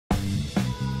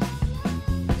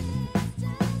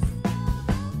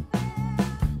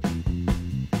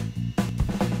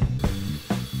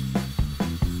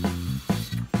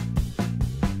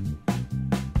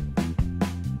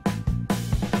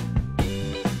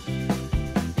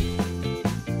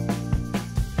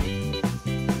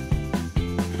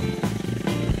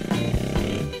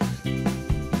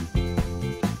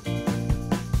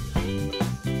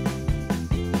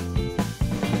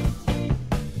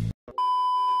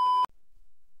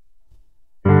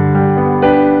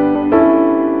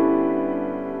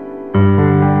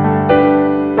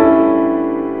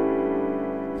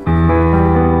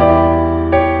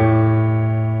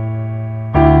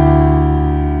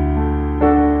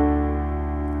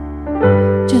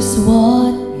Just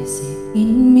what is it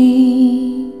in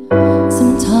me?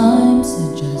 Sometimes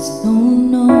I just don't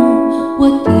know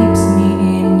what keeps me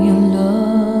in your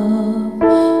love.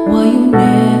 Why you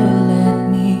never let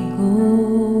me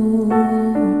go?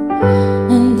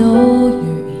 And though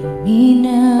you're in me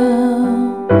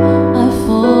now, I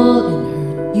fall and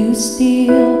hurt you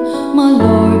still. My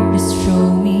Lord, just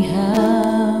show me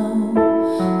how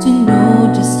to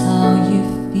know just how you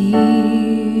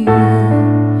feel.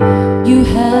 You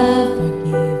have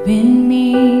forgiven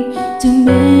me too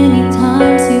many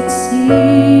times it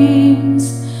seems.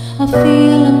 I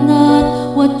feel I'm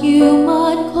not what you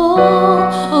might call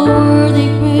a worthy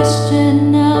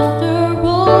Christian after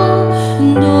all.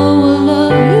 And though I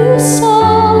love you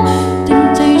so,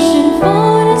 temptation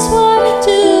finds its way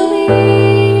to me.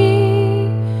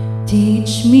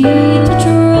 Teach me to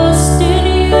trust in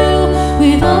you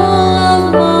with all of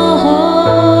my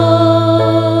heart,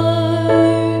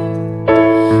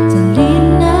 to lean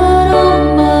not on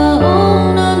my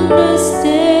own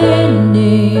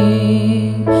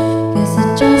understanding, 'cause I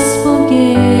just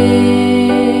forget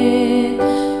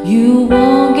you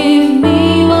won't give me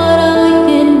what I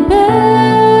can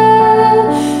bear.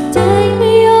 Take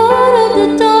me out of the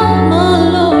dark, my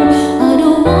Lord, I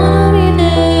don't wanna be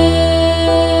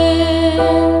there.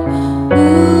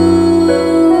 Ooh,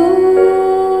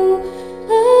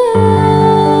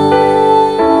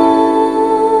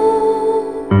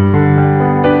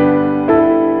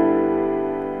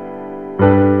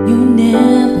 You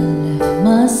never left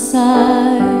my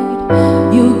side.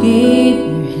 You gave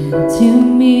your hand to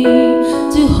me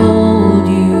to hold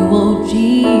you, oh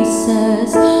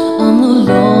Jesus. I'm no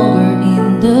longer in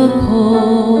the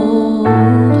cold,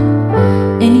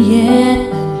 and yet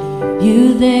I leave you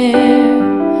there.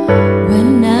 When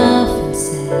I feel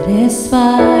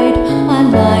satisfied, I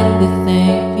like to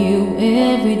thank you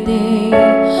every day,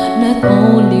 not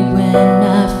only when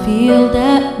I feel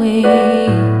that way.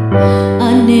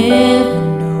 I never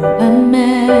know a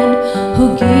man who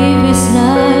gave his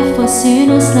life for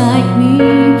sinners like me,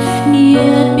 and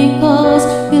yet because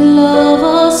he loves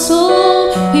us so,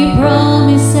 he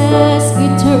promises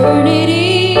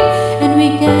eternity, and we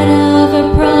can have a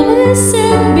promise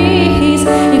and peace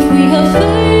if we have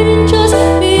faith and just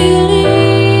believe.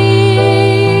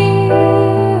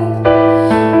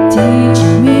 Teach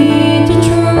me